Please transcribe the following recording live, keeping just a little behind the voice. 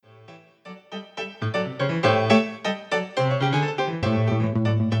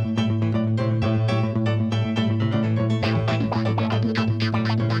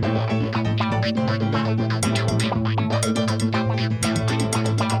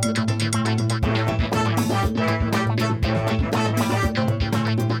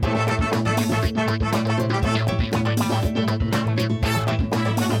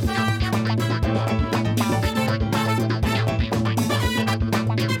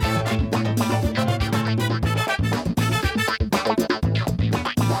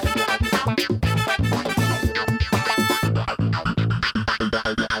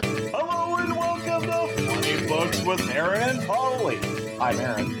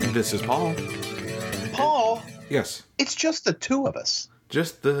This is Paul. Paul, Yes. it's just the two of us.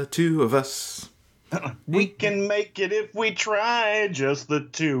 Just the two of us. We can make it if we try, just the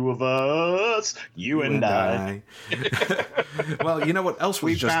two of us, you and I. Well, you know what else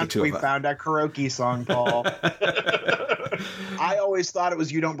was the two of us? We found our karaoke song, Paul. I always thought it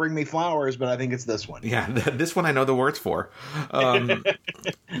was You Don't Bring Me Flowers, but I think it's this one. Yeah, this one I know the words for.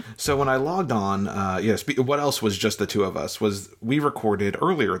 So when I logged on, what else was just the two of us was we recorded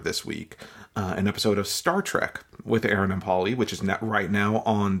earlier this week an episode of Star Trek with Aaron and Polly, which is right now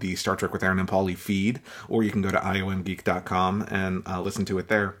on the Star Trek with Aaron and Polly feed, or you can go to iomgeek.com and listen to it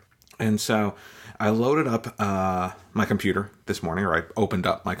there. And so I loaded up my computer this morning, or I opened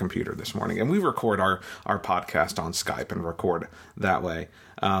up my computer this morning, and we record our podcast on Skype and record that way.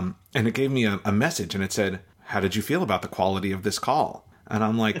 And it gave me a message, and it said, "How did you feel about the quality of this call?" And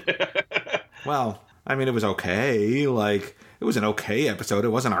I'm like, well, I mean, it was okay. Like, it was an okay episode. It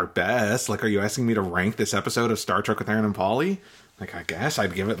wasn't our best. Like, are you asking me to rank this episode of Star Trek with Aaron and Polly? Like, I guess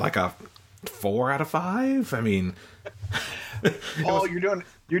I'd give it like a 4 out of 5. I mean, Paul, you're doing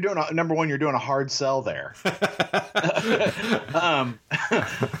number one. You're doing a hard sell there.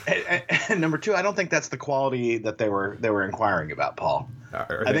 And number two, I don't think that's the quality that they were inquiring about, Paul.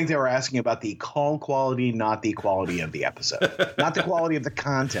 I think they were asking about the call quality, not the quality of the episode, not the quality of the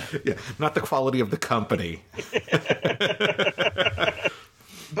content. Yeah, not the quality of the company.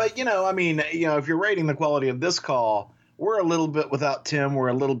 But if you're rating the quality of this call, we're a little bit without Tim. We're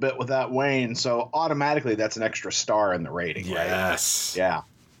a little bit without Wayne. So automatically that's an extra star in the rating, right? Yes. Yeah.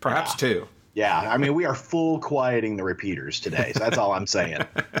 Perhaps 2. Yeah. I mean, we are full quieting the repeaters today. So that's all I'm saying.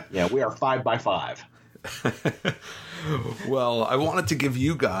 Yeah, we are 5 by 5. Well, I wanted to give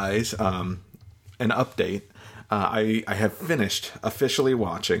you guys an update. I have finished officially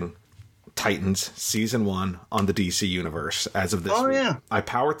watching Titans Season 1 on the DC Universe as of this week. Yeah. I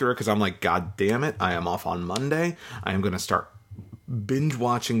powered through it because I'm like, God damn it, I am off on Monday. I am going to start binge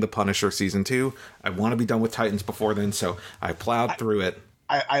watching The Punisher Season 2. I want to be done with Titans before then, so I plowed through it.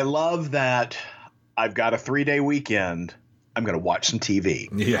 I love that I've got a 3-day weekend. I'm going to watch some TV.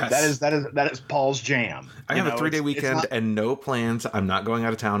 Yes. That is Paul's jam. I have a 3-day weekend and no plans. I'm not going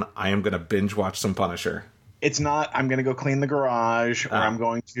out of town. I am going to binge watch some Punisher. It's not, I'm going to go clean the garage or I'm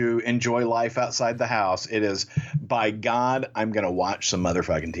going to enjoy life outside the house. It is, by God, I'm going to watch some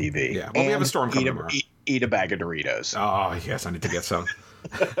motherfucking TV. Yeah, well, we have a storm coming tomorrow. Eat a bag of Doritos. Oh, yes, I need to get some.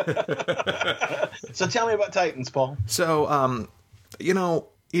 So tell me about Titans, Paul. So,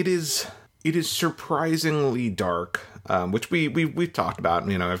 it is surprisingly dark, which we've talked about.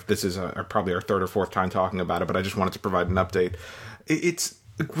 If this is probably our 3rd or 4th time talking about it, but I just wanted to provide an update. It's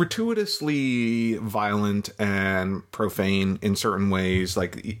gratuitously violent and profane in certain ways.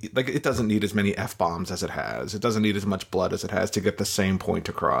 Like it doesn't need as many F-bombs as it has. It doesn't need as much blood as it has to get the same point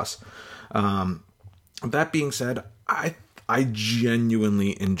across. That being said, I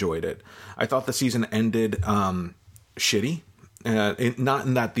genuinely enjoyed it. I thought the season ended shitty. Not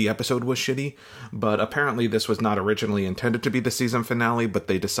in that the episode was shitty, but apparently this was not originally intended to be the season finale, but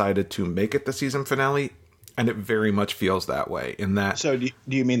they decided to make it the season finale. And it very much feels that way in that. So do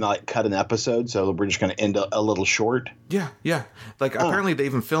you mean like cut an episode? So we're just going to end a little short? Yeah. Like apparently they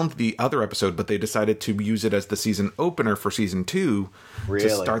even filmed the other episode, but they decided to use it as the season opener for season 2 to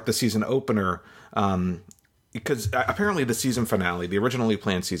start the season opener. Because apparently the season finale, the originally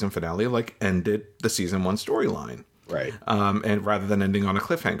planned season finale, ended the season 1 storyline. Right. And rather than ending on a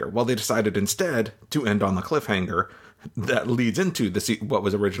cliffhanger. Well, they decided instead to end on the cliffhanger that leads into what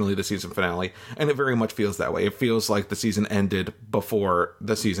was originally the season finale, and it very much feels that way. It feels like the season ended before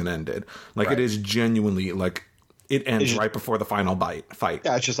the season ended. It is genuinely it ends right before the final fight.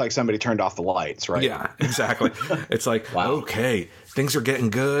 Yeah, it's just like somebody turned off the lights, right? Yeah, exactly. It's like, wow. Okay, things are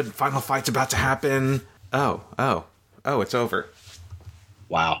getting good. Final fight's about to happen. Oh, it's over.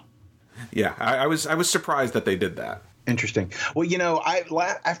 Wow. Yeah, I was surprised that they did that. Interesting. Well,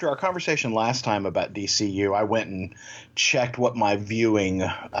 after our conversation last time about DCU, I went and checked what my viewing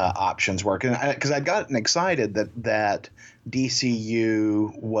options were because I'd gotten excited that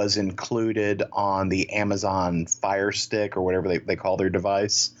DCU was included on the Amazon Fire Stick or whatever they call their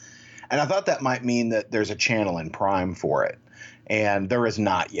device. And I thought that might mean that there's a channel in Prime for it. And there is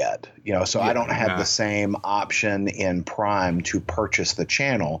not yet, so I don't have the same option in Prime to purchase the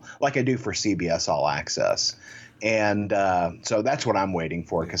channel like I do for CBS All Access. And so that's what I'm waiting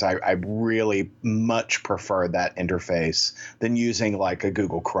for because I really much prefer that interface than using like a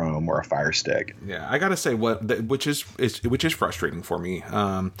Google Chrome or a Fire Stick. Yeah, I gotta say which is frustrating for me.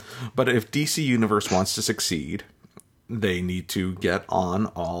 But if DC Universe wants to succeed, they need to get on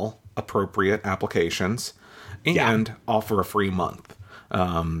all appropriate applications and offer a free month.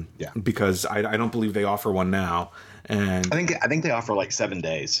 because I don't believe they offer one now. And I think they offer like 7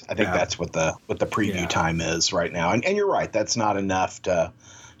 days. I think that's what the preview time is right now. And you're right, that's not enough to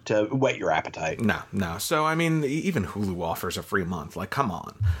whet your appetite. No. So I mean, even Hulu offers a free month. Like, come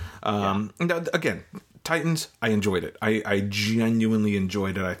on. Again, Titans, I enjoyed it. I genuinely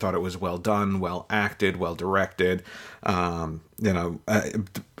enjoyed it. I thought it was well done, well acted, well directed. I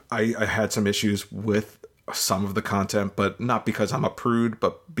had some issues with some of the content, but not because I'm a prude,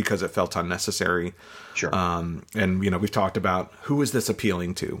 but because it felt unnecessary. Sure. And we've talked about who is this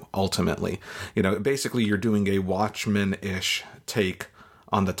appealing to ultimately. Basically you're doing a Watchmen-ish take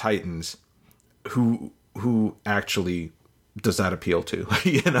on the Titans. Who actually does that appeal to?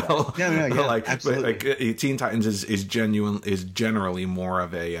 Yeah, like absolutely. Teen Titans is generally more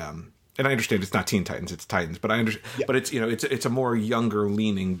of a and I understand it's not Teen Titans, it's Titans, but I understand, but it's it's a more younger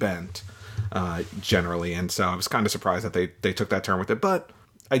leaning bent generally, and so I was kind of surprised that they took that turn with it, but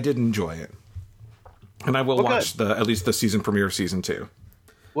I did enjoy it, and I will watch at least the season premiere of season 2.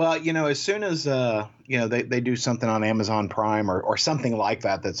 Well, as soon as they do something on Amazon Prime or something like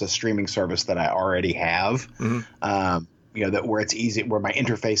that, that's a streaming service that I already have. Mm-hmm. That where it's easy, where my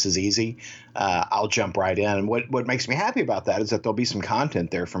interface is easy, I'll jump right in. And what makes me happy about that is that there'll be some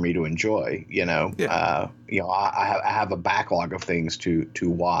content there for me to enjoy. I have a backlog of things to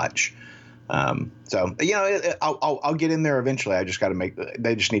watch. So I'll get in there eventually. I just got to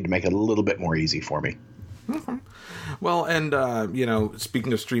they just need to make it a little bit more easy for me. Mm-hmm. Well, and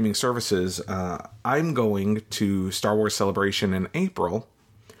speaking of streaming services, I'm going to Star Wars Celebration in April.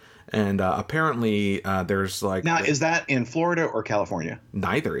 And apparently there's like... Now, is that in Florida or California?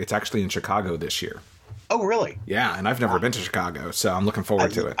 Neither. It's actually in Chicago this year. Oh, really? Yeah, and I've never been to Chicago, so I'm looking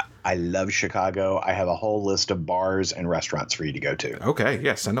forward to it. I love Chicago. I have a whole list of bars and restaurants for you to go to. Okay,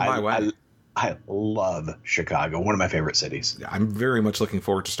 yeah, send them my way. I love Chicago, one of my favorite cities. Yeah, I'm very much looking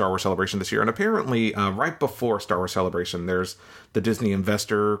forward to Star Wars Celebration this year. And apparently, right before Star Wars Celebration, there's the Disney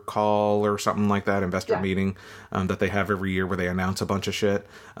investor call or something like that, investor meeting that they have every year where they announce a bunch of shit.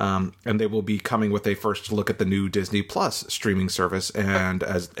 And they will be coming with a first look at the new Disney Plus streaming service, and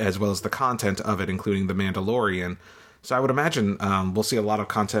as well as the content of it, including The Mandalorian. So I would imagine we'll see a lot of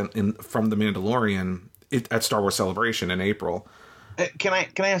content from The Mandalorian at Star Wars Celebration in April. Can I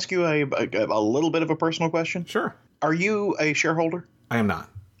ask you a little bit of a personal question? Sure. Are you a shareholder? I am not.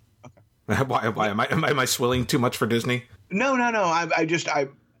 Okay. Why am I swilling too much for Disney? No.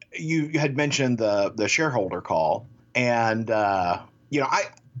 You had mentioned the shareholder call, and I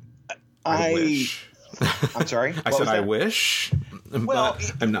wish. I'm sorry. I said I wish. Well,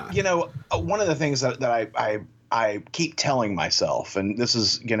 but I'm not. One of the things that I keep telling myself, and this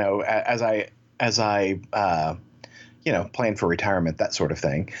is as I plan for retirement, that sort of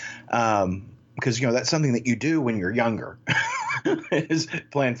thing. Because, that's something that you do when you're younger is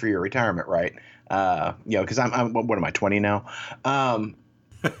plan for your retirement. Right. Cause I'm what am I, 20 now? I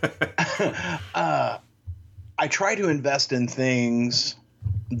try to invest in things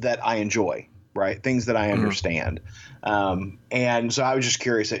that I enjoy, right? Things that I understand. And so I was just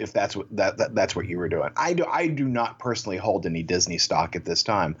curious if that's what you were doing. I do not personally hold any Disney stock at this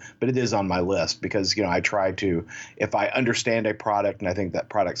time, but it is on my list because, I try to, if I understand a product and I think that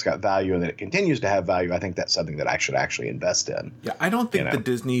product's got value and that it continues to have value, I think that's something that I should actually invest in. Yeah. I don't think the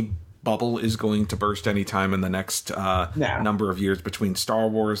Disney bubble is going to burst anytime in the next number of years between Star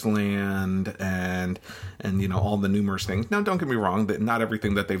Wars Land and all the numerous things. Now, don't get me wrong, that not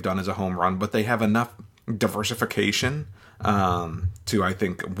everything that they've done is a home run, but they have enough diversification to, I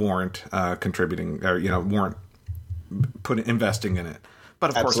think, warrant contributing or warrant investing in it. But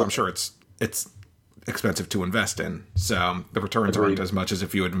of course, I'm sure it's expensive to invest in, so the returns aren't as much as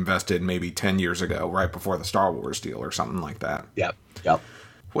if you had invested maybe 10 years ago, right before the Star Wars deal or something like that. Yep.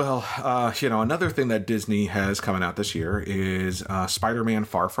 Well, another thing that Disney has coming out this year is Spider-Man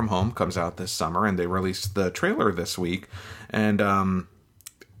Far From Home comes out this summer, and they released the trailer this week. And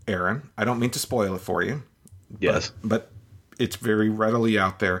Aaron, I don't mean to spoil it for you. Yes. But it's very readily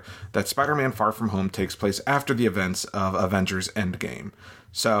out there that Spider-Man Far From Home takes place after the events of Avengers Endgame.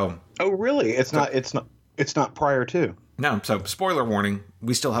 So. Oh, really? It's not prior to. No. So spoiler warning: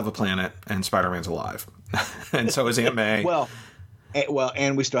 we still have a planet, and Spider-Man's alive, and so is Aunt May.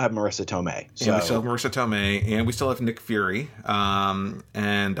 And we still have Marissa Tomei. And we still have Marissa Tomei, and we still have Nick Fury. But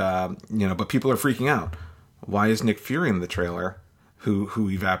people are freaking out. Why is Nick Fury in the trailer, who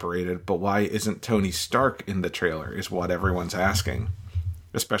evaporated, but why isn't Tony Stark in the trailer, is what everyone's asking.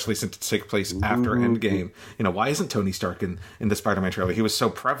 Especially since it takes place after Endgame. Why isn't Tony Stark in the Spider-Man trailer? He was so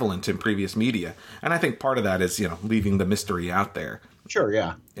prevalent in previous media. And I think part of that is, leaving the mystery out there. Sure,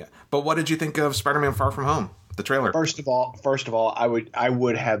 yeah. Yeah. But what did you think of Spider-Man Far From Home? the trailer. First of all, I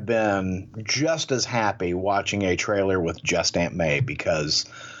would have been just as happy watching a trailer with just Aunt May, because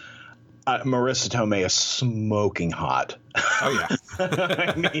Marissa Tomei is smoking hot. Oh yeah.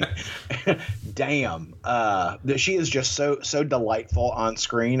 I mean, damn. She is just so delightful on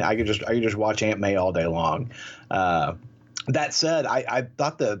screen. I could just watch Aunt May all day long. That said, I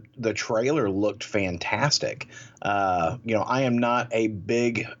thought the trailer looked fantastic. I am not a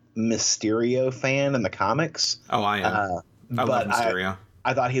big Mysterio fan in the comics. Oh, I am. I love Mysterio.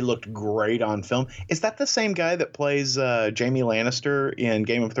 I thought he looked great on film. Is that the same guy that plays Jaime Lannister in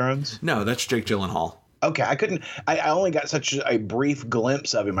Game of Thrones? No, that's Jake Gyllenhaal. Okay, I only got such a brief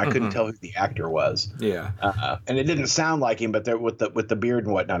glimpse of him. I couldn't tell who the actor was. Yeah, and it didn't sound like him, but with the beard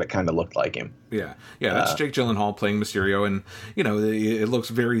and whatnot, it kind of looked like him. Yeah. That's Jake Gyllenhaal playing Mysterio, and it looks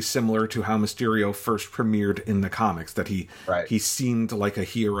very similar to how Mysterio first premiered in the comics. That he seemed like a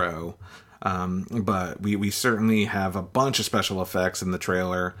hero, but we certainly have a bunch of special effects in the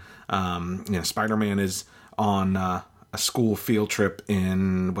trailer. Spider-Man is on a school field trip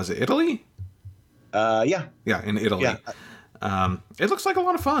in, was it Italy? Yeah, in Italy. Yeah. It looks like a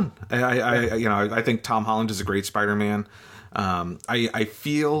lot of fun. I think Tom Holland is a great Spider-Man. I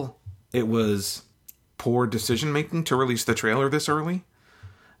feel it was poor decision making to release the trailer this early.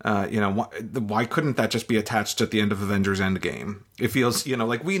 Why couldn't that just be attached at the end of Avengers Endgame? It feels,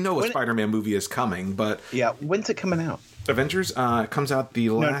 like we know a Spider-Man movie is coming, but yeah, when's it coming out? Avengers comes out the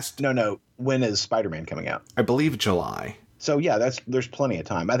last. No. When is Spider-Man coming out? I believe July. So yeah, there's plenty of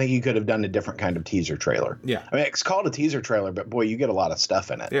time. I think you could have done a different kind of teaser trailer. Yeah, I mean, it's called a teaser trailer, but boy, you get a lot of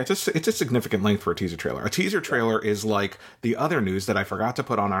stuff in it. Yeah, it's a significant length for a teaser trailer. A teaser trailer is like the other news that I forgot to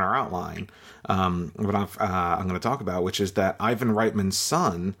put on our outline, what I'm going to talk about, which is that Ivan Reitman's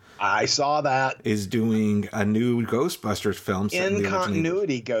son. I saw that is doing a new Ghostbusters film. In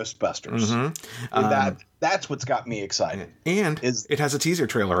continuity Ghostbusters. Mm-hmm. That's what's got me excited. And it has a teaser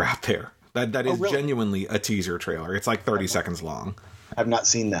trailer out there. That is really? Genuinely a teaser trailer. It's like 30 seconds long. I've not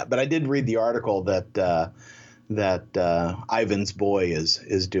seen that, but I did read the article that Ivan's boy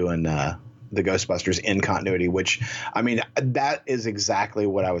is doing the Ghostbusters in continuity, which, I mean, that is exactly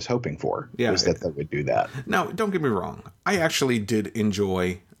what I was hoping for. Yeah, was that they would do that. Now, don't get me wrong. I actually did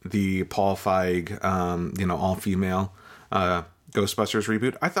enjoy the Paul Feig, all-female Ghostbusters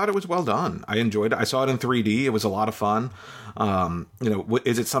reboot. I thought it was well done. I enjoyed it. I saw it in 3D. It was a lot of fun.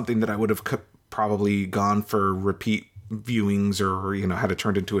 Is it something that I would have probably gone for repeat viewings or, had it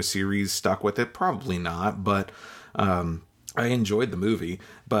turned into a series, stuck with it? Probably not. But I enjoyed the movie.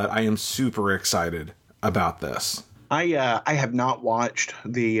 But I am super excited about this. I have not watched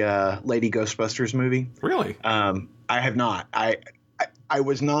the Lady Ghostbusters movie. Really? I have not. I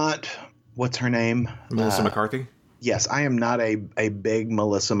was not. What's her name? Melissa McCarthy? Yes, I am not a big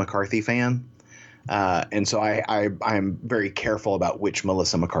Melissa McCarthy fan, and so I am very careful about which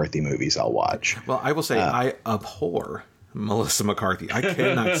Melissa McCarthy movies I'll watch. Well, I will say I abhor Melissa McCarthy. I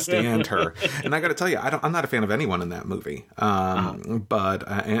cannot stand her, and I got to tell you, I'm not a fan of anyone in that movie.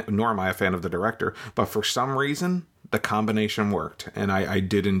 But nor am I a fan of the director. But for some reason, the combination worked, and I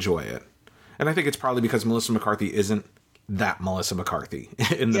did enjoy it. And I think it's probably because Melissa McCarthy isn't that Melissa McCarthy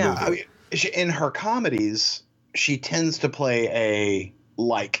in the movie. I mean, in her comedies, she tends to play a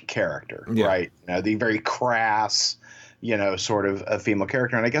like character, right? The very crass, sort of a female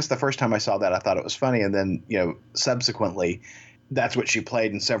character. And I guess the first time I saw that, I thought it was funny. And then, subsequently, that's what she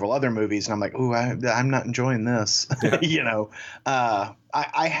played in several other movies. And I'm like, ooh, I'm not enjoying this. Yeah.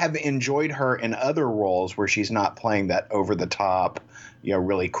 I have enjoyed her in other roles where she's not playing that over the top,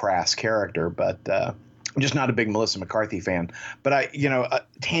 really crass character. But I'm just not a big Melissa McCarthy fan. But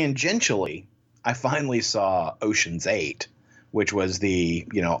tangentially, I finally saw Ocean's 8, which was the,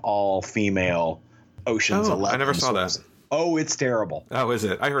 all-female Ocean's 11. I never saw that. Oh, it's terrible. Oh, is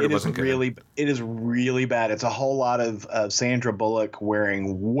it? I heard it wasn't good. It is really bad. It's a whole lot of Sandra Bullock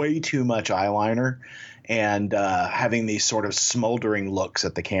wearing way too much eyeliner and having these sort of smoldering looks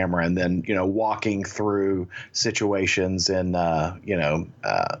at the camera, and then, walking through situations in,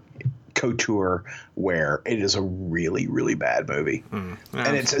 couture wear. It is a really, really bad movie. And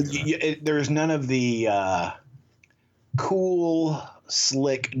there's none of the cool,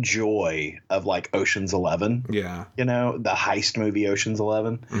 slick joy of like Ocean's 11. Yeah. The heist movie Ocean's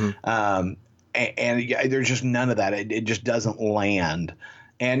 11. Mm-hmm. And there's just none of that. It just doesn't land.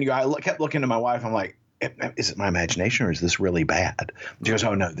 And I kept looking at my wife. I'm like, is it my imagination or is this really bad? She goes,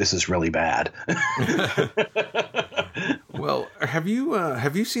 oh no, this is really bad. Well, have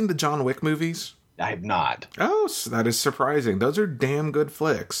you seen the John Wick movies? I have not. Oh, that is surprising. Those are damn good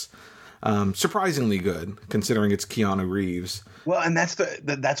flicks. Surprisingly good, considering it's Keanu Reeves. Well, and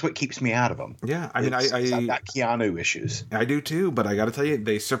that's what keeps me out of them. Yeah, I mean, I've got Keanu issues. I do too, but I got to tell you,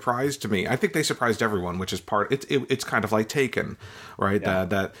 they surprised me. I think they surprised everyone, which is it's kind of like Taken, right? Yeah.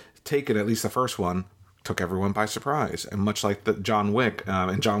 That Taken, at least the first one, took everyone by surprise, and much like the John Wick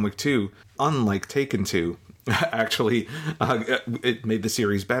and John Wick 2, unlike Taken 2. Actually, it made the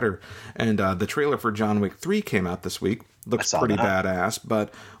series better. And the trailer for John Wick 3 came out this week. Looks pretty badass.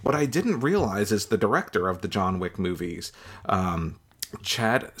 But what I didn't realize is the director of the John Wick movies,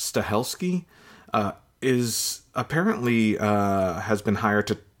 Chad Stahelski, is apparently has been hired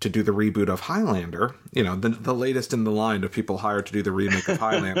to do the reboot of Highlander. You know, the latest in the line of people hired to do the remake of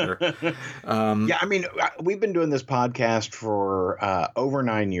Highlander. Yeah, I mean, we've been doing this podcast for over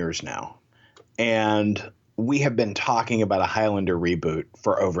 9 years now. And we have been talking about a Highlander reboot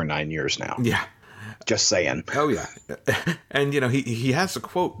for over 9 years now. Yeah. Just saying. Oh, yeah. And, you know, he has a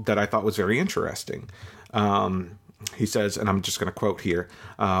quote that I thought was very interesting. He says, and I'm just going to quote here,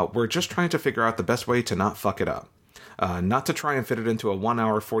 "We're just trying to figure out the best way to not fuck it up. Not to try and fit it into a 1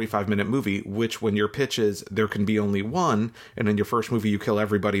 hour, 45-minute movie, which when your pitch is there can be only one, and in your first movie you kill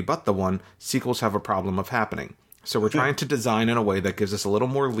everybody but the one, sequels have a problem of happening. So we're trying to design in a way that gives us a little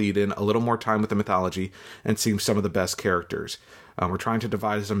more lead-in, a little more time with the mythology, and seeing some of the best characters. We're trying to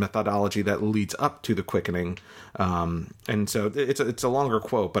devise a methodology that leads up to the quickening." And so it's a longer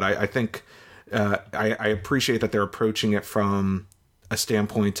quote, but I think I appreciate that they're approaching it from a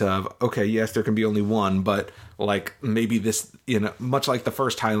standpoint of, okay, yes, there can be only one, but like maybe this, you know, much like the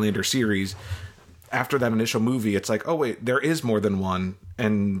first Highlander series, after that initial movie, it's like, oh wait, there is more than one,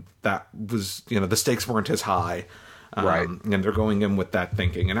 and that was, you know, the stakes weren't as high, right? And they're going in with that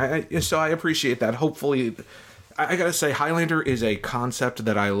thinking, and so I appreciate that. Hopefully, I gotta say, Highlander is a concept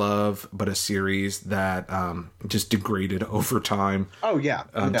that I love, but a series that just degraded over time. Oh yeah,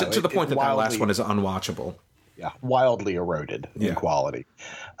 to the point that last one is unwatchable. Yeah, wildly eroded in quality.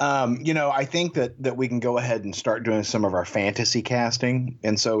 You know, I think that we can go ahead and start doing some of our fantasy casting.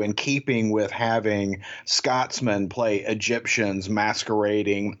 And so in keeping with having Scotsmen play Egyptians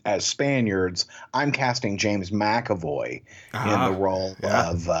masquerading as Spaniards, I'm casting James McAvoy in the role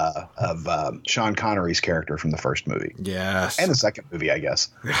of Sean Connery's character from the first movie. Yes. And the second movie, I guess.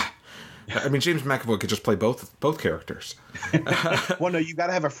 I mean, James McAvoy could just play both characters. Well, no, you got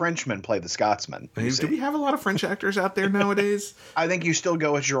to have a Frenchman play the Scotsman. Do we have a lot of French actors out there nowadays? I think you still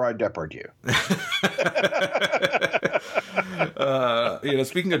go with Gerard Depardieu. You know,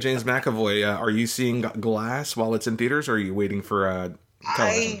 speaking of James McAvoy, are you seeing Glass while it's in theaters, or are you waiting for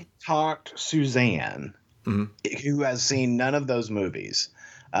television? I talked Suzanne, who has seen none of those movies,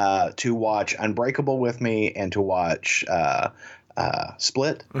 to watch Unbreakable with me and to watch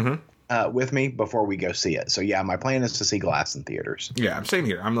Split with me before we go see it. So yeah, my plan is to see Glass in theaters. Yeah, same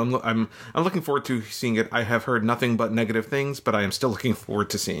here. I'm looking forward to seeing it. I have heard nothing but negative things, but I am still looking forward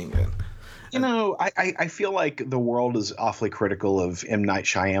to seeing it. You know, I feel like the world is awfully critical of M. Night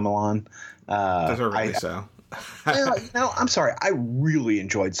Shyamalan. Deservedly so. Well, you know, I'm sorry. I really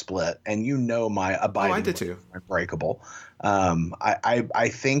enjoyed Split, and you know my abiding. Oh, I did too. Unbreakable. I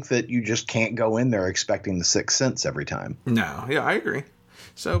think that you just can't go in there expecting the Sixth Sense every time. No, yeah, I agree.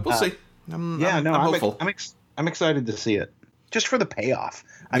 So we'll see. I'm hopeful. I'm excited to see it, just for the payoff.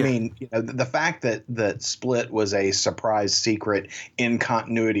 I mean, you know, the fact that Split was a surprise, secret, in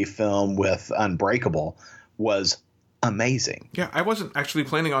continuity film with Unbreakable was amazing. Yeah, I wasn't actually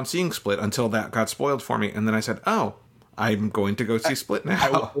planning on seeing Split until that got spoiled for me, and then I said, "Oh, I'm going to go see Split now." I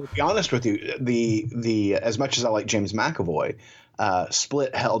will be honest with you. The as much as I like James McAvoy,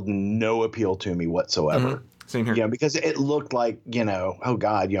 Split held no appeal to me whatsoever. Same here. Yeah, because it looked like, you know, oh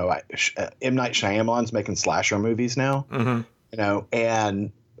God, you know, M. Night Shyamalan's making slasher movies now. You know,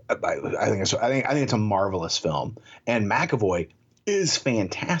 and I think it's a marvelous film, and McAvoy is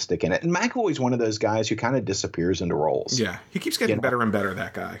fantastic in it. And McAvoy's one of those guys who kind of disappears into roles. Yeah, he keeps getting better and better.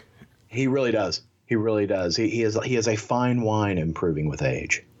 That guy. He really does. He really does. He is a fine wine improving with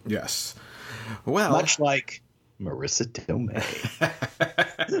age. Yes. Well, much like Marissa Tomei.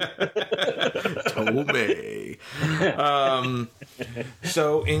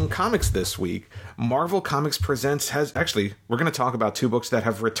 So in comics this week, Marvel Comics Presents we're going to talk about two books that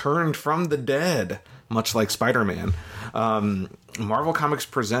have returned from the dead, much like Spider-Man. Marvel Comics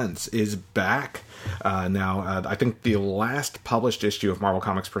Presents is back now. I think the last published issue of Marvel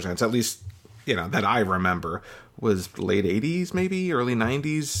Comics Presents, at least, you know, that I remember, was late 80s, maybe early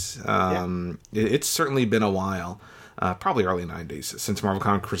 90s. It's certainly been a while. probably early 90s, since Marvel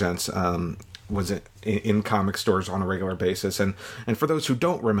Comics Presents was in comic stores on a regular basis. And for those who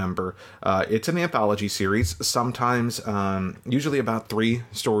don't remember, it's an anthology series, sometimes usually about 3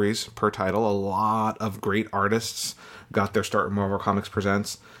 stories per title. A lot of great artists got their start in Marvel Comics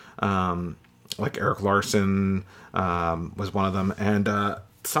Presents, like Eric Larson was one of them. And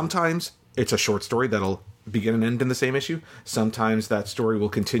sometimes it's a short story that'll begin and end in the same issue. Sometimes that story will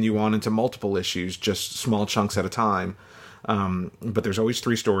continue on into multiple issues, just small chunks at a time. But there's always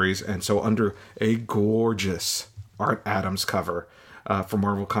 3 stories, and so under a gorgeous Art Adams cover for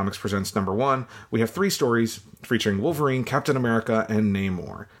Marvel Comics Presents #1, we have 3 stories featuring Wolverine, Captain America, and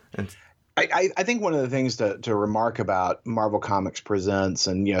Namor. And I think one of the things to remark about Marvel Comics Presents,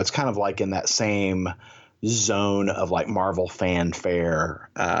 and it's kind of like in that same zone of like Marvel fanfare,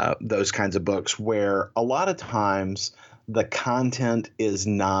 those kinds of books, where a lot of times the content is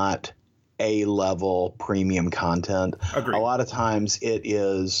not A-level premium content. Agreed. A lot of times it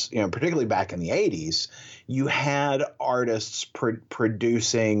is, particularly back in the 80s, you had artists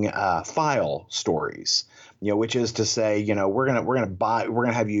producing file stories, which is to say, we're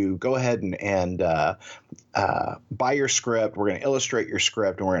gonna have you go ahead and buy your script. We're going to illustrate your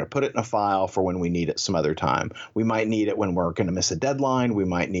script, and we're going to put it in a file for when we need it some other time. We might need it when we're going to miss a deadline. We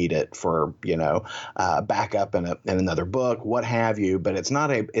might need it for backup in another book, what have you. But it's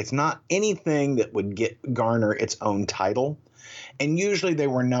not anything that would garner its own title. And usually they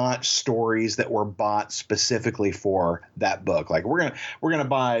were not stories that were bought specifically for that book. Like we're gonna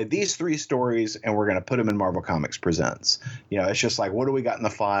buy these 3 stories and we're gonna put them in Marvel Comics Presents. It's just like, what do we got in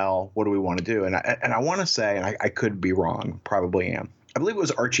the file? What do we want to do? And I want to say, and I could be wrong, probably am. I believe it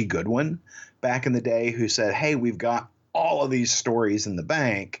was Archie Goodwin back in the day who said, "Hey, we've got all of these stories in the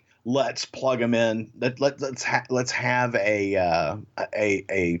bank. Let's plug them in. Let's have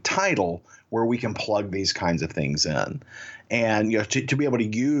a title where we can plug these kinds of things in." And to be able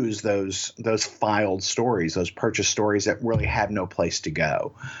to use those filed stories, those purchase stories that really have no place to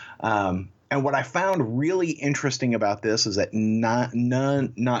go. And what I found really interesting about this is that not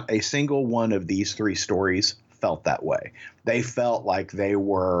a single one of these 3 stories felt that way. They felt like they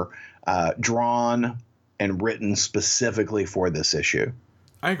were drawn and written specifically for this issue.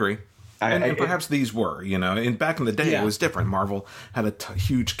 I agree. And perhaps these were, and back in the day, It was different. Marvel had a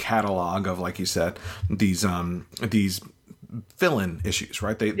huge catalog of, like you said, these fill-in issues,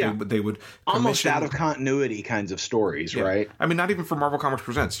 right? They would almost out of continuity kinds of stories, right? I mean, not even for Marvel Comics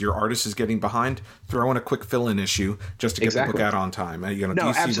Presents. Your artist is getting behind, throw in a quick fill-in issue just to get the book out on time.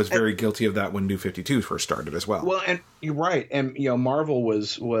 DC was very guilty of that when New 52 first started as well. Well, and you're right, and Marvel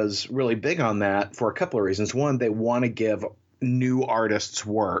was really big on that for a couple of reasons. One, they want to give new artists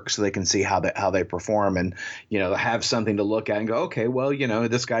work so they can see how they perform, and have something to look at and go, okay, well,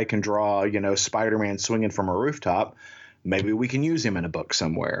 this guy can draw Spider-Man swinging from a rooftop. Maybe we can use him in a book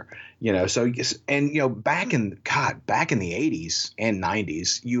somewhere, So, and back in the 80s and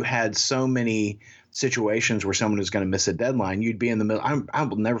 90s, you had so many situations where someone was going to miss a deadline. You'd be in the middle. I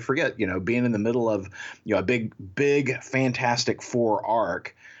will never forget, being in the middle of a big Fantastic Four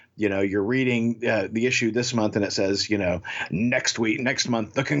arc. You're reading the issue this month, and it says, next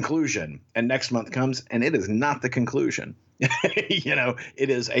month, the conclusion. And next month comes, and it is not the conclusion. It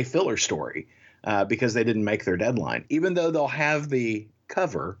is a filler story because they didn't make their deadline. Even though they'll have the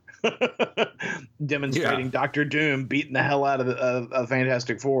cover demonstrating Dr. Doom beating the hell out of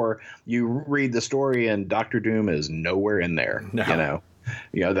Fantastic Four, you read the story, and Dr. Doom is nowhere in there, No.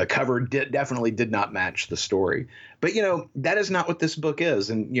 The cover definitely did not match the story. But, that is not what this book is.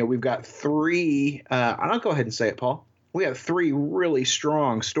 And, we've got 3 I'll go ahead and say it, Paul. We have 3 really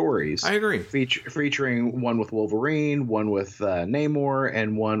strong stories. I agree. Featuring one with Wolverine, one with Namor,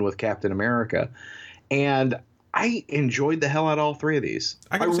 and one with Captain America. And I enjoyed the hell out of all 3 of these.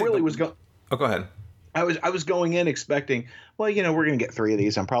 Oh, go ahead. I was going in expecting, well, we're going to get 3 of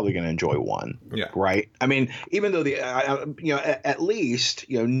these. I'm probably going to enjoy one. Yeah. Right. I mean, even though at least,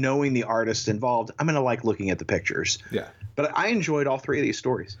 knowing the artists involved, I'm going to like looking at the pictures. Yeah. But I enjoyed all 3 of these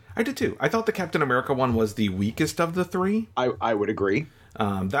stories. I did too. I thought the Captain America one was the weakest of the 3. I would agree.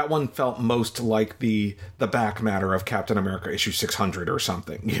 That one felt most like the back matter of Captain America issue 600 or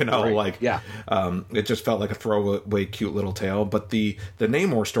something, Right. It just felt like a throwaway cute little tale. But the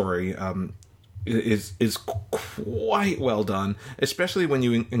Namor story is quite well done, especially when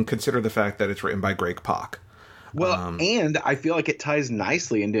you consider the fact that it's written by Greg Pak. Well, and I feel like it ties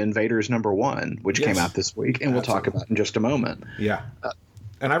nicely into Invaders #1, which came out this week, and we'll talk about in just a moment. Yeah.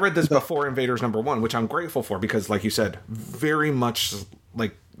 And I read this before Invaders #1, which I'm grateful for because, like you said, very much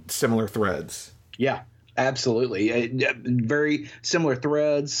like similar threads. Yeah, Absolutely. Very similar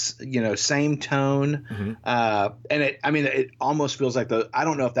threads, same tone. And it almost feels like I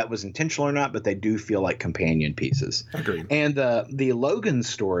don't know if that was intentional or not, but they do feel like companion pieces. Agreed. And the Logan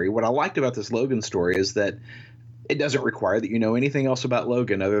story, what I liked about this Logan story is that it doesn't require that you know anything else about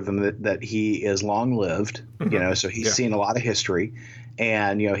Logan other than that he is long lived, so he's seen a lot of history,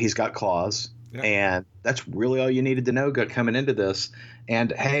 and, he's got claws. Yeah. And that's really all you needed to know coming into this.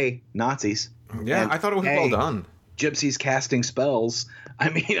 And hey, Nazis. Yeah, and, I thought it was well done. Gypsies casting spells. I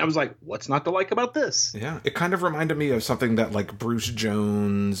mean, I was like, what's not to like about this? Yeah, it kind of reminded me of something that like Bruce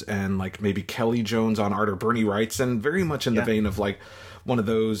Jones and like maybe Kelly Jones on art or Bernie Wrightson, very much in the vein of like one of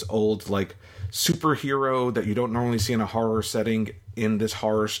those old like superhero that you don't normally see in a horror setting in this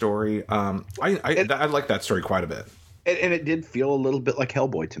horror story. I like that story quite a bit. And it did feel a little bit like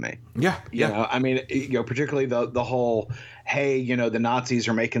Hellboy to me. Yeah. I mean, particularly the whole, hey, the Nazis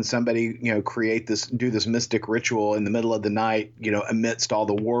are making somebody, do this mystic ritual in the middle of the night, amidst all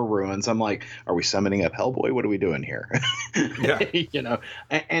the war ruins. I'm like, are we summoning up Hellboy? What are we doing here? Yeah.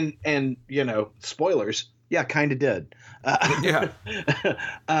 And spoilers. Yeah, kind of did. Yeah.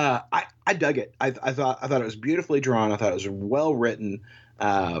 I dug it. I thought it was beautifully drawn. I thought it was well written.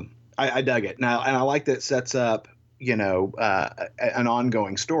 I dug it. Now, and I like that it sets up, an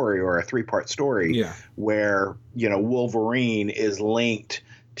ongoing story or a 3-part story where, Wolverine is linked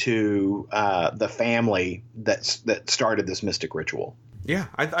to the family that started this mystic ritual. Yeah,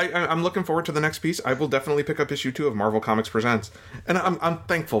 I'm looking forward to the next piece. I will definitely pick up issue 2 of Marvel Comics Presents, and I'm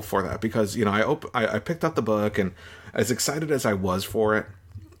thankful for that because I picked up the book, and as excited as I was for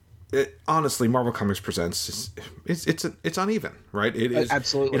it, honestly, Marvel Comics Presents it's uneven, right? It is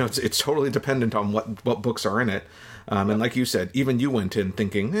absolutely. It's totally dependent on what books are in it, and like you said, even you went in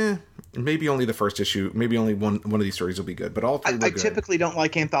thinking, maybe only the first issue, maybe only one of these stories will be good, but all 3 were good. I typically don't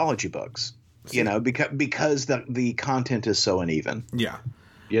like anthology books. Because the content is so uneven. Yeah.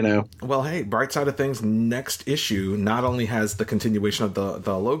 Well, hey, bright side of things, next issue not only has the continuation of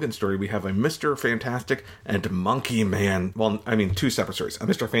the Logan story, we have a Mr. Fantastic and Monkey Man. Well, I mean, 2 separate stories. A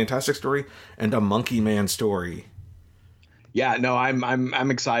Mr. Fantastic story and a Monkey Man story. Yeah, no,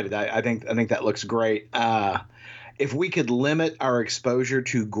 I'm excited. I think that looks great. If we could limit our exposure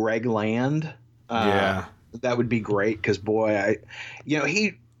to Greg Land, that would be great because boy,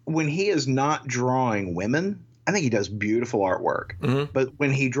 when he is not drawing women, I think he does beautiful artwork. Mm-hmm. But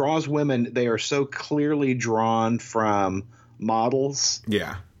when he draws women, they are so clearly drawn from models.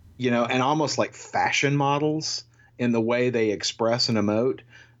 Yeah. And almost like fashion models in the way they express and emote.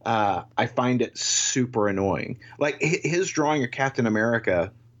 I find it super annoying. Like his drawing of Captain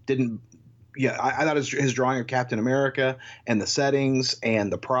America didn't. Yeah, I thought his drawing of Captain America and the settings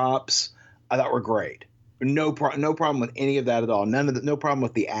and the props I thought were great. No problem with any of that at all. No problem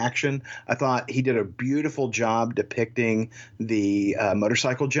with the action. I thought he did a beautiful job depicting the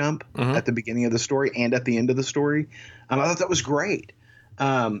motorcycle jump at the beginning of the story and at the end of the story. I thought that was great.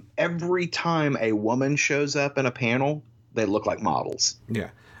 Every time a woman shows up in a panel, they look like models. Yeah,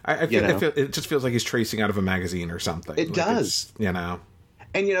 I feel it just feels like he's tracing out of a magazine or something. It does.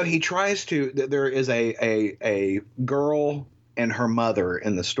 And he tries to. There is a girl and her mother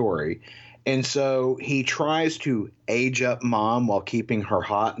in the story. And so he tries to age up mom while keeping her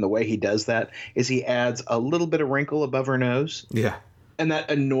hot. And the way he does that is he adds a little bit of wrinkle above her nose. Yeah. And that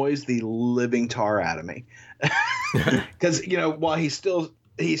annoys the living tar out of me. Because, while he's still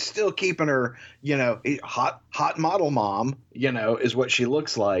keeping her, hot model mom, is what she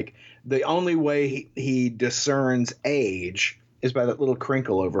looks like. The only way he discerns age is by that little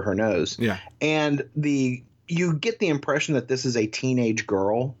crinkle over her nose. Yeah. And you get the impression that this is a teenage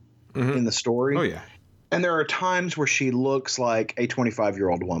girl. Mm-hmm. In the story. Oh, yeah. And there are times where she looks like a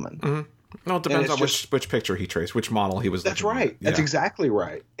 25-year-old woman. Mm-hmm. Well, it depends on which picture he traced, which model he was. That's right. That's exactly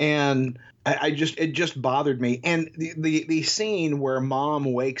right. And it just bothered me. And the scene where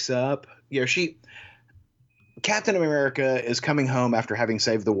mom wakes up, Captain America is coming home after having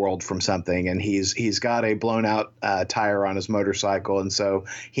saved the world from something, and he's got a blown out tire on his motorcycle, and so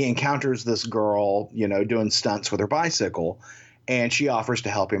he encounters this girl, doing stunts with her bicycle. And she offers to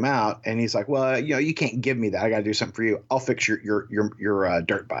help him out, and he's like, "Well, you can't give me that. I got to do something for you. I'll fix your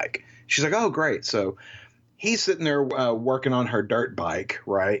dirt bike." She's like, "Oh, great." So he's sitting there working on her dirt bike,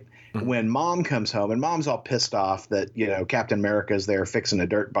 right? Mm-hmm. When mom comes home, and mom's all pissed off that Captain America is there fixing a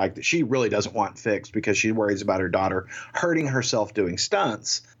dirt bike that she really doesn't want fixed because she worries about her daughter hurting herself doing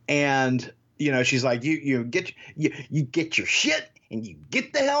stunts. And she's like, "You get your shit and you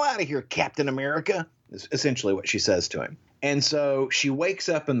get the hell out of here, Captain America." Is essentially what she says to him. And so she wakes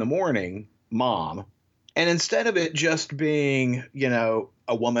up in the morning, mom, And instead of it just being,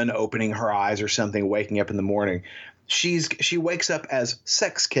 a woman opening her eyes or something, waking up in the morning, she wakes up as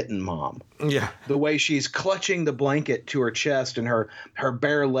sex kitten mom. Yeah. The way she's clutching the blanket to her chest and her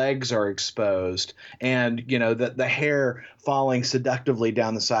bare legs are exposed, and the hair falling seductively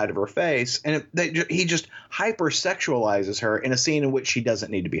down the side of her face, and he just hypersexualizes her in a scene in which she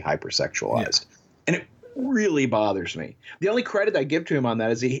doesn't need to be hypersexualized. Yeah. And it really bothers me. The only credit I give to him on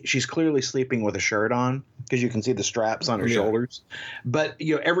that is she's clearly sleeping with a shirt on, because you can see the straps on her shoulders. But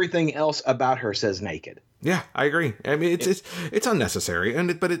everything else about her says naked. Yeah, I agree. I mean, it's unnecessary,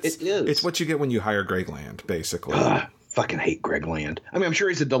 but it is. It's what you get when you hire Greg Land, basically. Fucking hate Greg Land. I mean, I'm sure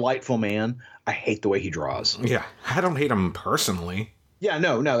he's a delightful man. I hate the way he draws. Yeah, I don't hate him personally. Yeah,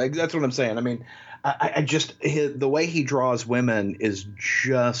 no, that's what I'm saying. I mean, I just the way he draws women is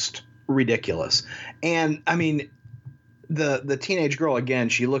just ridiculous. And I mean, the teenage girl, again,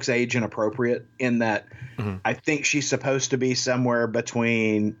 she looks age inappropriate in that. Mm-hmm. I think she's supposed to be somewhere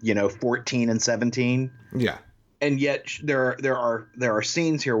between 14 and 17. Yeah. And yet there are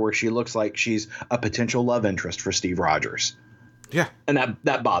scenes here where she looks like she's a potential love interest for Steve Rogers. Yeah. And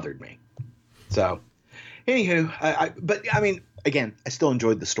that bothered me. So anywho, but I mean, again, I still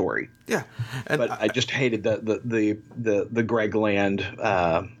enjoyed the story. Yeah. But I just hated the Greg Land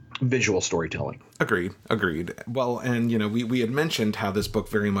visual storytelling. Agreed. Well, and we had mentioned how this book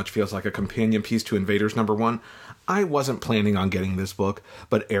very much feels like a companion piece to Invaders #1. I wasn't planning on getting this book,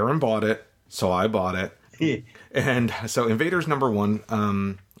 but Aaron bought it, so I bought it. And so Invaders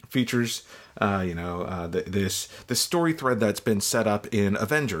 #1 features this story thread that's been set up in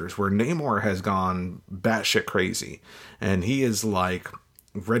Avengers, where Namor has gone batshit crazy, and he is like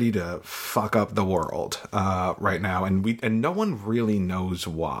ready to fuck up the world right now, and no one really knows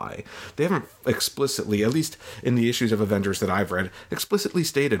why. They haven't explicitly, at least in the issues of Avengers that I've read, explicitly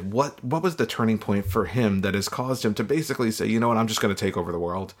stated what was the turning point for him that has caused him to basically say, you know what, I'm just going to take over the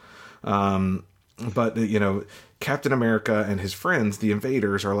world. But Captain America and his friends, the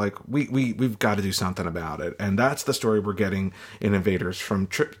Invaders, are like, we've got to do something about it, and that's the story we're getting in Invaders from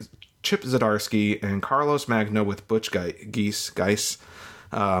Chip Zdarsky and Carlos Magno with Butch Guice.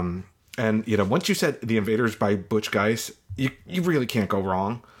 And once you said The Invaders by Butch Guice, you really can't go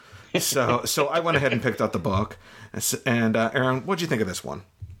wrong. So I went ahead and picked up the book. And Aaron, what'd you think of this one?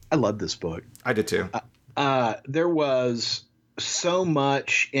 I love this book. I did too. There was so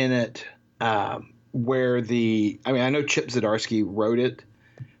much in it where I know Chip Zdarsky wrote it,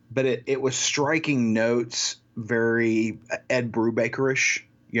 but it was striking notes, very Ed Brubakerish,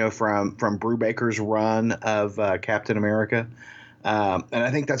 from Brubaker's run of Captain America. And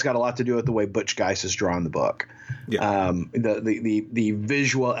I think that's got a lot to do with the way Butch Guice has drawn the book. Yeah. The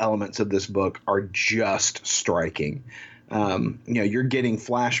visual elements of this book are just striking. You're getting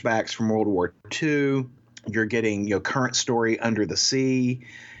flashbacks from World War II. You're getting current story Under the Sea,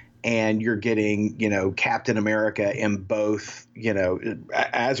 and you're getting Captain America in both.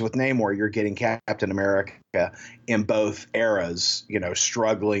 As with Namor, you're getting Captain America in both eras.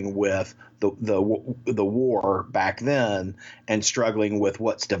 Struggling with the war back then and struggling with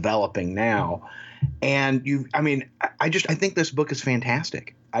what's developing now. And I think this book is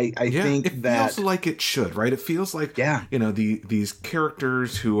fantastic. I think it that feels like it should, right? It feels like, these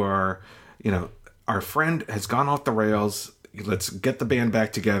characters who are, our friend has gone off the rails. Let's get the band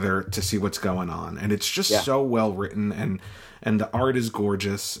back together to see what's going on. And it's just so well written, and the art is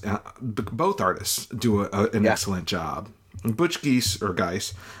gorgeous. Both artists do an excellent job. Butch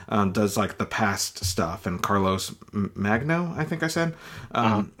Guice does like the past stuff, and Carlos Magno, I think I said,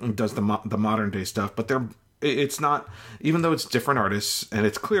 does the modern day stuff. But it's not, even though it's different artists, and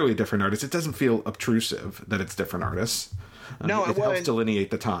it's clearly different artists, it doesn't feel obtrusive that it's different artists. No, it helps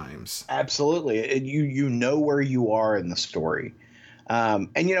delineate the times. Absolutely. You know where you are in the story. And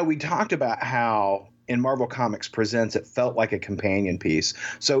we talked about how in Marvel Comics Presents it felt like a companion piece.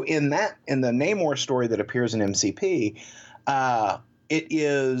 So in the Namor story that appears in MCP, it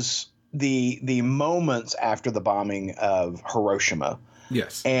is the moments after the bombing of Hiroshima.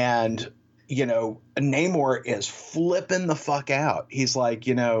 Yes. And Namor is flipping the fuck out. He's like,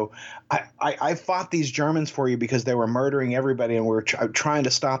 I fought these Germans for you because they were murdering everybody, and we're trying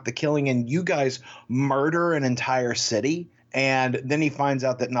to stop the killing, and you guys murder an entire city. And then he finds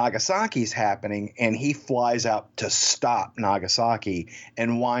out that Nagasaki's happening, and he flies out to stop Nagasaki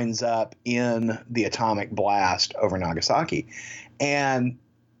and winds up in the atomic blast over Nagasaki. And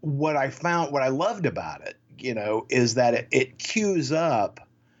what I loved about it, is that it cues up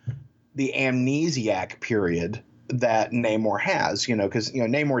the amnesiac period that Namor has, because,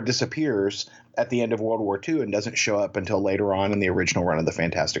 Namor disappears at the end of World War II and doesn't show up until later on in the original run of the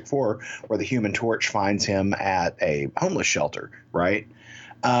Fantastic Four, where the Human Torch finds him at a homeless shelter, right?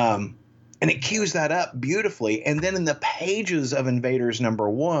 And it cues that up beautifully. And then in the pages of Invaders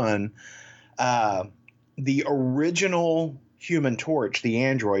 #1, the original Human Torch, the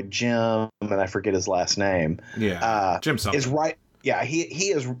android, Jim, and I forget his last name. Yeah, Jim something. Is right. Yeah, he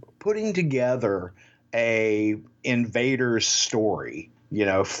is putting together a Invaders story,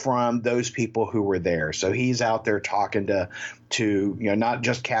 from those people who were there. So he's out there talking to not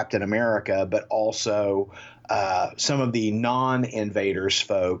just Captain America, but also some of the non-Invaders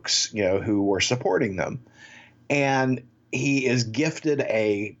folks, who were supporting them. And he is gifted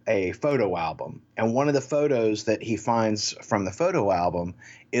a photo album. And one of the photos that he finds from the photo album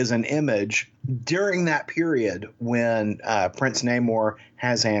is an image during that period when Prince Namor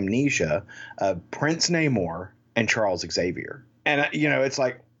has amnesia, Prince Namor and Charles Xavier. And, it's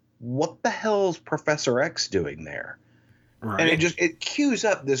like, what the hell's Professor X doing there? Right. And it cues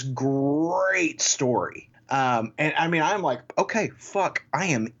up this great story. And I mean, I'm like, okay, fuck, I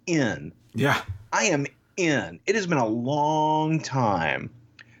am in. Yeah. I am in. It has been a long time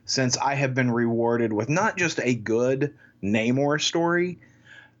since I have been rewarded with not just a good Namor story,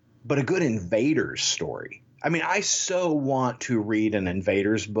 but a good Invaders story. I mean, I so want to read an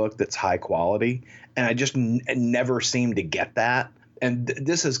Invaders book that's high quality, and I just never seem to get that. And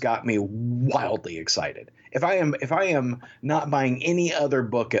this has got me wildly excited. If I am not buying any other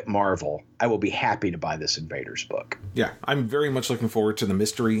book at Marvel, I will be happy to buy this Invaders book. Yeah, I'm very much looking forward to the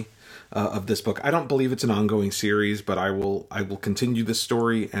mystery of this book. I don't believe it's an ongoing series, but I will continue this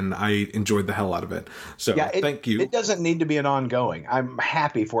story, and I enjoyed the hell out of it. So yeah, thank you. It doesn't need to be an ongoing. I'm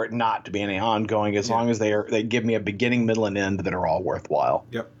happy for it not to be any ongoing as long as they give me a beginning, middle, and end that are all worthwhile.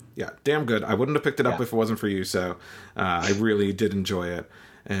 Yep. Yeah, damn good. I wouldn't have picked it up if it wasn't for you. So I really did enjoy it.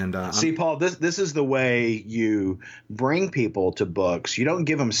 And see, Paul, this is the way you bring people to books. You don't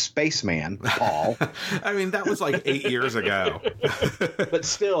give them Spaceman, Paul. I mean, that was like 8 years ago. But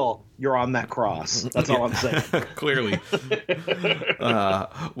still, you're on that cross. That's all I'm saying. Clearly.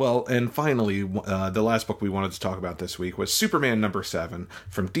 Well, and finally, the last book we wanted to talk about this week was Superman #7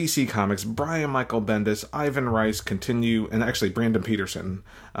 from DC Comics. Brian Michael Bendis, Ivan Rice continue, and actually Brandon Peterson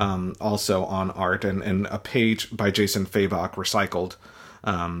also on art, and a page by Jason Fabok recycled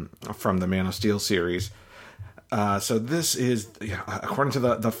from the Man of Steel series. So this is, according to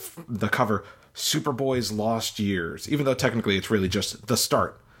the cover, Superboy's Lost Years. Even though technically it's really just the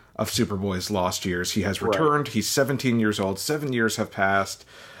start of Superboy's Lost Years. He has returned. Right. He's 17 years old. 7 years have passed.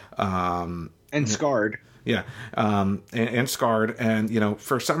 And scarred. Yeah. And scarred. And,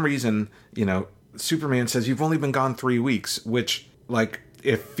 for some reason, Superman says, you've only been gone 3 weeks, which,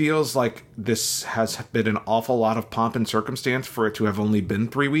 it feels like this has been an awful lot of pomp and circumstance for it to have only been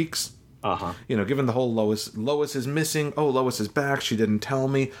 3 weeks. Uh-huh. Given the whole Lois is missing. Oh, Lois is back. She didn't tell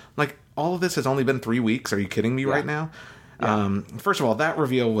me. All of this has only been 3 weeks. Are you kidding me right now? Yeah. First of all, that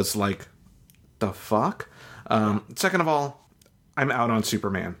reveal was like, the fuck? Second of all, I'm out on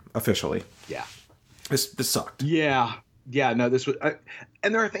Superman officially. Yeah. This sucked. Yeah. Yeah, no, this was...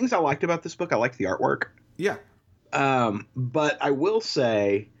 and there are things I liked about this book. I liked the artwork. Yeah. But I will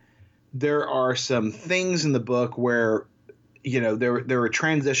say there are some things in the book where, there are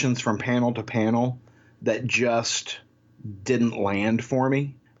transitions from panel to panel that just didn't land for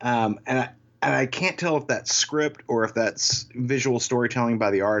me. And I can't tell if that's script or if that's visual storytelling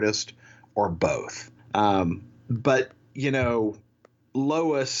by the artist or both. But,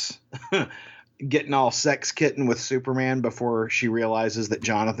 Lois getting all sex kitten with Superman before she realizes that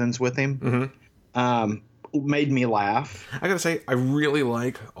Jonathan's with him. Mm-hmm. Made me laugh. I gotta say, I really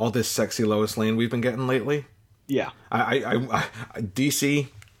like all this sexy Lois Lane we've been getting lately. Yeah. I DC,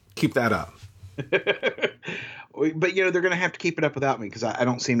 keep that up. But they're gonna have to keep it up without me because I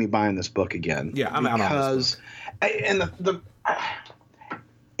don't see me buying this book again. Yeah, I'm out on this book.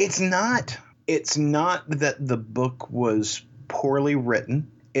 It's not that the book was poorly written.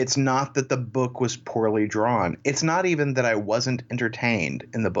 It's not that the book was poorly drawn. It's not even that I wasn't entertained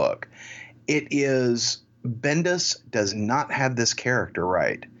in the book. It is Bendis does not have this character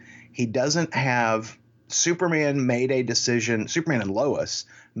right. He doesn't have Superman and Lois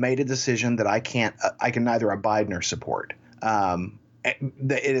made a decision that I can neither abide nor support.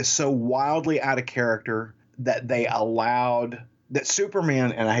 It is so wildly out of character that they allowed that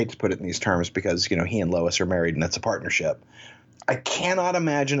Superman, and I hate to put it in these terms because, he and Lois are married and it's a partnership. I cannot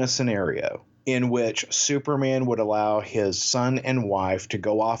imagine a scenario in which Superman would allow his son and wife to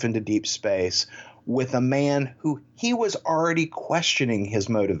go off into deep space with a man who he was already questioning his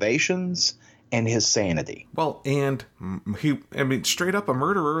motivations and his sanity. Well, and I mean, straight up a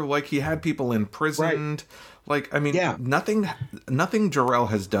murderer. Like, he had people imprisoned. Right. Like, I mean, nothing Jor-El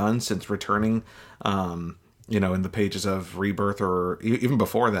has done since returning, in the pages of Rebirth or even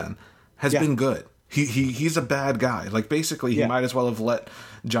before then, has been good. He's a bad guy. Like, basically, he might as well have let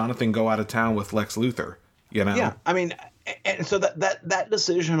Jonathan go out of town with Lex Luthor. Yeah, I mean, and so that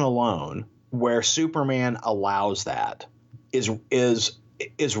decision alone, where Superman allows that, is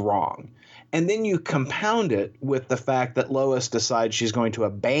wrong. And then you compound it with the fact that Lois decides she's going to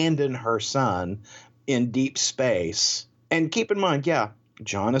abandon her son in deep space. And keep in mind,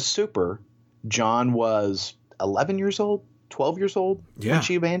 John is super. John was 11 years old, 12 years old when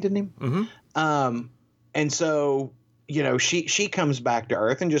she abandoned him. Mm-hmm. And so, she comes back to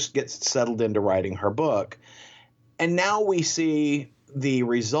Earth and just gets settled into writing her book. And now we see the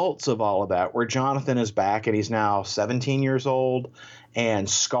results of all of that, where Jonathan is back and he's now 17 years old and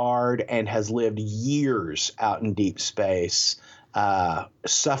scarred and has lived years out in deep space,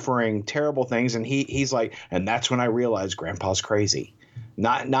 suffering terrible things. And he's like, and that's when I realized Grandpa's crazy,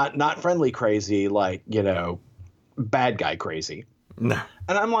 not friendly crazy, like, bad guy crazy. No.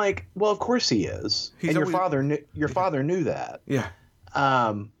 And I'm like, well, of course he is. Your father knew that. Yeah.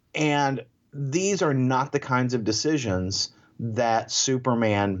 And these are not the kinds of decisions that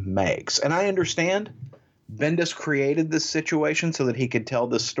Superman makes. And I understand Bendis created this situation so that he could tell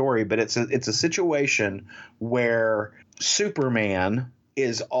this story, but it's a situation where Superman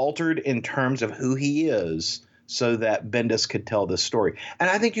is altered in terms of who he is so that Bendis could tell this story. And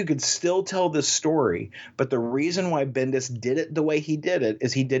I think you could still tell this story, but the reason why Bendis did it the way he did it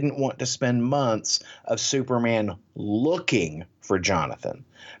is he didn't want to spend months of Superman looking for Jonathan.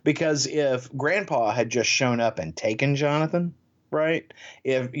 Because if Grandpa had just shown up and taken Jonathan, right?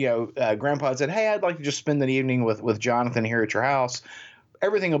 If, Grandpa had said, hey, I'd like to just spend the evening with Jonathan here at your house,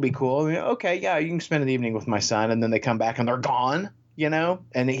 everything will be cool. Okay, yeah, you can spend the evening with my son. And then they come back and they're gone,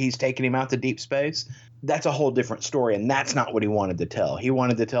 and he's taking him out to deep space. That's a whole different story, and that's not what he wanted to tell. He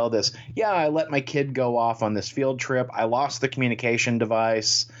wanted to tell this, I let my kid go off on this field trip. I lost the communication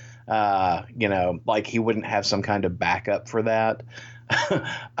device, like he wouldn't have some kind of backup for that.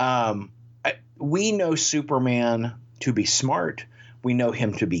 We know Superman to be smart. We know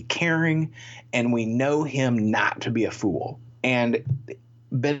him to be caring, and we know him not to be a fool. And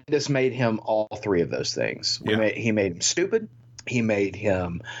Bendis made him all three of those things. Yeah. He made him stupid. He made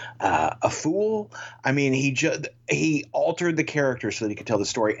him a fool. I mean, he altered the character so that he could tell the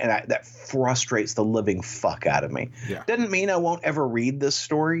story, and that frustrates the living fuck out of me. Yeah. Doesn't mean I won't ever read this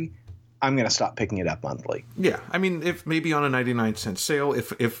story. I'm going to stop picking it up monthly. Yeah, I mean, if maybe on a 99-cent sale, if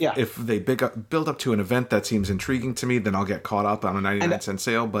they build up to an event that seems intriguing to me, then I'll get caught up on a 99-cent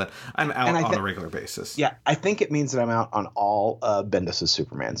sale. But I'm out on a regular basis. Yeah, I think it means that I'm out on all Bendis'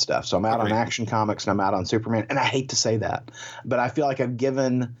 Superman stuff. So I'm out on Action Comics and I'm out on Superman. And I hate to say that, but I feel like I've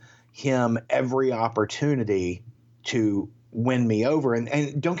given him every opportunity to win me over.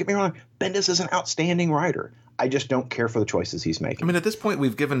 And don't get me wrong, Bendis is an outstanding writer. I just don't care for the choices he's making. I mean, at this point,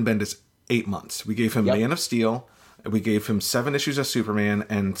 we've given Bendis 8 months. We gave him Man of Steel. We gave him 7 issues of Superman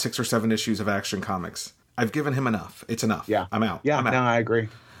and 6 or 7 issues of Action Comics. I've given him enough. It's enough. Yeah. I'm out. Yeah, no, I agree.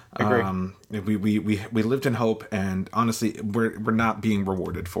 We lived in hope, and honestly, we're not being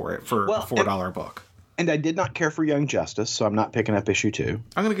rewarded for it for a $4 book. And I did not care for Young Justice, so I'm not picking up issue 2.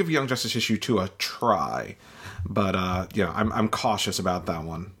 I'm going to give Young Justice issue 2 a try, but I'm cautious about that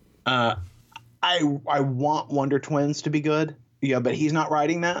one. I want Wonder Twins to be good. Yeah, but he's not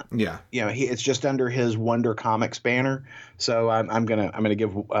writing that. Yeah, it's just under his Wonder Comics banner. So I'm gonna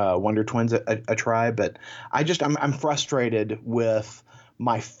give Wonder Twins a try. But I'm frustrated with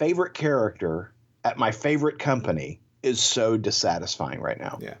my favorite character at my favorite company is so dissatisfying right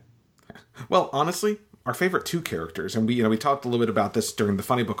now. Yeah. Well, honestly, our favorite 2 characters, and we talked a little bit about this during the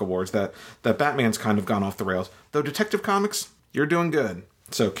Funny Book Awards, that Batman's kind of gone off the rails. Though Detective Comics, you're doing good.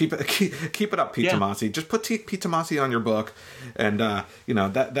 So keep it up, Pete Tomasi. Just put Pete Tomasi on your book, and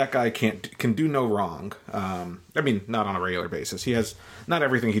that guy can do no wrong. I mean, not on a regular basis. He has not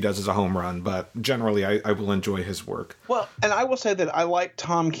everything he does is a home run, but generally, I will enjoy his work. Well, and I will say that I like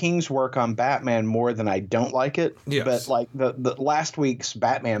Tom King's work on Batman more than I don't like it. Yes. But like the last week's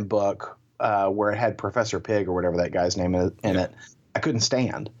Batman book, where it had Professor Pig or whatever that guy's name is in it, I couldn't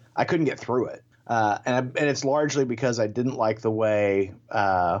stand. I couldn't get through it. And it's largely because I didn't like the way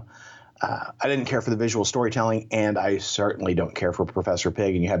I didn't care for the visual storytelling, and I certainly don't care for Professor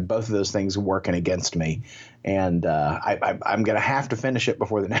Pig. And you had both of those things working against me. And I'm going to have to finish it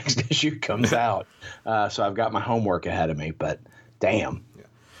before the next issue comes out. So I've got my homework ahead of me. But damn.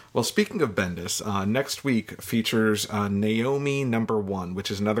 Well, speaking of Bendis, next week features Naomi #1,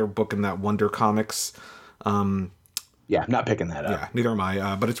 which is another book in that Wonder Comics. Yeah, not picking that up. Yeah, neither am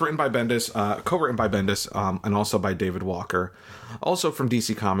I. But it's written by Bendis, co-written by Bendis, and also by David Walker. Also from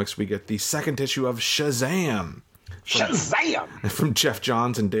DC Comics, we get the second issue of Shazam. From Jeff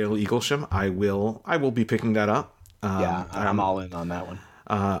Johns and Dale Eaglesham. I will be picking that up. I'm all in on that one.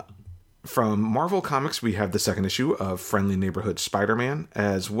 From Marvel Comics, we have the second issue of Friendly Neighborhood Spider-Man,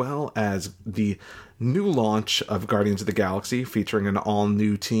 as well as the new launch of Guardians of the Galaxy, featuring an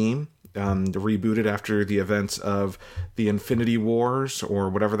all-new team. Rebooted after the events of the Infinity Wars, or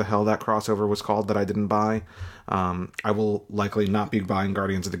whatever the hell that crossover was called that I didn't buy. I will likely not be buying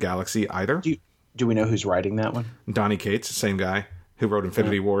Guardians of the Galaxy either. Do we know who's writing that one? Donny Cates, same guy who wrote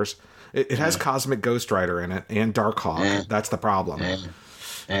Infinity Wars. It has Cosmic Ghost Rider in it and Darkhawk. That's the problem.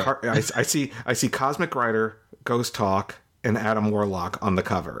 I see Cosmic Rider, Ghost Hawk, and Adam Warlock on the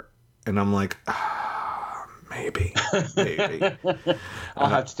cover, and I'm like, maybe. I'll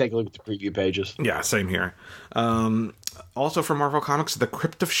have to take a look at the preview pages. Yeah, same here. Also from Marvel Comics, The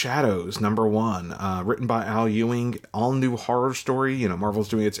Crypt of Shadows, #1, written by Al Ewing, all new horror story. You know, Marvel's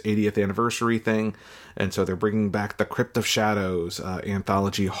doing its 80th anniversary thing, and so they're bringing back The Crypt of Shadows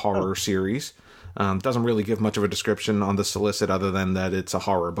anthology horror series. Doesn't really give much of a description on the solicit other than that it's a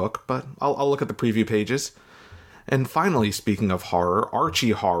horror book, but I'll look at the preview pages. And finally, speaking of horror,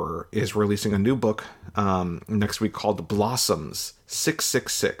 Archie Horror is releasing a new book next week called Blossoms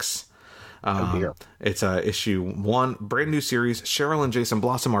 666. It's issue 1, brand new series. Cheryl and Jason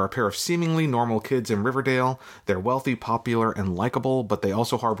Blossom are a pair of seemingly normal kids in Riverdale. They're wealthy, popular, and likable, but they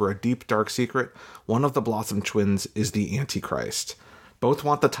also harbor a deep, dark secret. One of the Blossom twins is the Antichrist. Both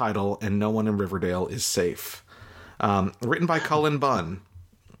want the title, and no one in Riverdale is safe. Written by Cullen Bunn.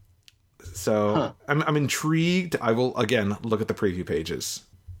 So I'm intrigued. I will again look at the preview pages.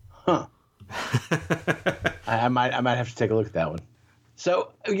 I might have to take a look at that one.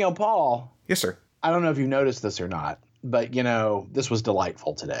 So, Paul. Yes, sir. I don't know if you noticed this or not, but this was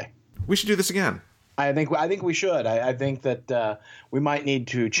delightful today. We should do this again. I think we should. I think that we might need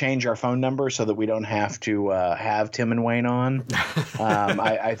to change our phone number so that we don't have to have Tim and Wayne on.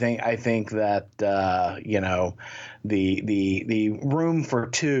 I think that the room for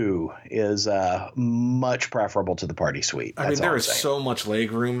two is much preferable to the party suite. I mean, there is so much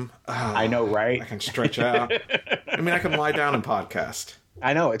leg room. I know, right? I can stretch out. I mean, I can lie down and podcast.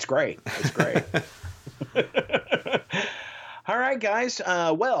 I know, it's great. It's great. All right, guys.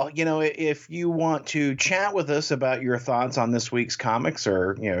 If you want to chat with us about your thoughts on this week's comics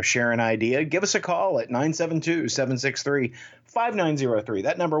or, share an idea, give us a call at 972-763-5903.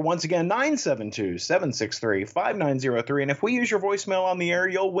 That number, once again, 972-763-5903. And if we use your voicemail on the air,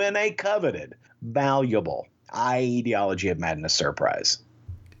 you'll win a coveted, valuable Ideology of Madness surprise.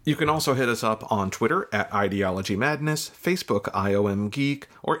 You can also hit us up on Twitter at Ideology Madness, Facebook IOM Geek,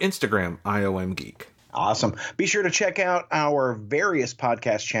 or Instagram IOM Geek. Awesome. Be sure to check out our various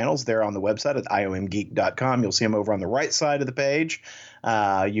podcast channels there on the website at iomgeek.com. You'll see them over on the right side of the page.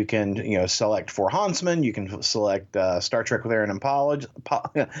 You can, select For Huntsman. You can select Star Trek with Aaron and Pollage.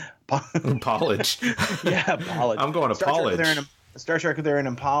 Pollage. Yeah, Pollage. I'm going to Pollage. Star Trek with Aaron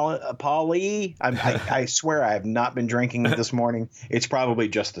and Polly. I swear I have not been drinking this morning. It's probably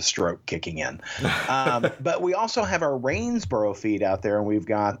just the stroke kicking in. But we also have our Rainsboro feed out there, and we've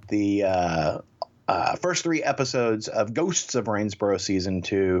got the first 3 episodes of Ghosts of Rainsboro Season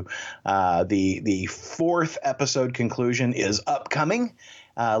 2. The 4th episode conclusion is upcoming,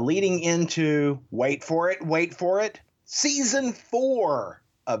 leading into, wait for it, Season 4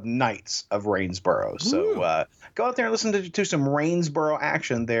 of Knights of Rainsboro. So go out there and listen to some Rainsboro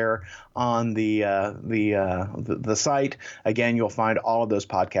action there on the site. Again, you'll find all of those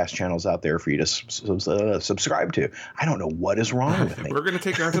podcast channels out there for you to subscribe to. I don't know what is wrong with me. We're going to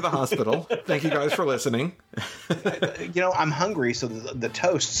take her to the hospital. Thank you guys for listening. I'm hungry, so the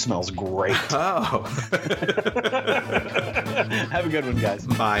toast smells great. Oh. Have a good one, guys.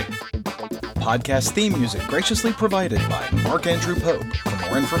 Bye. Podcast theme music graciously provided by Mark Andrew Pope. For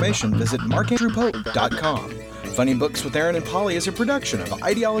more information, visit markandrewpope.com. Funny Books with Aaron and Polly is a production of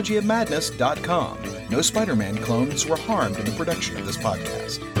ideologyofmadness.com. No Spider-Man clones were harmed in the production of this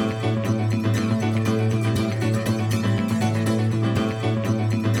podcast.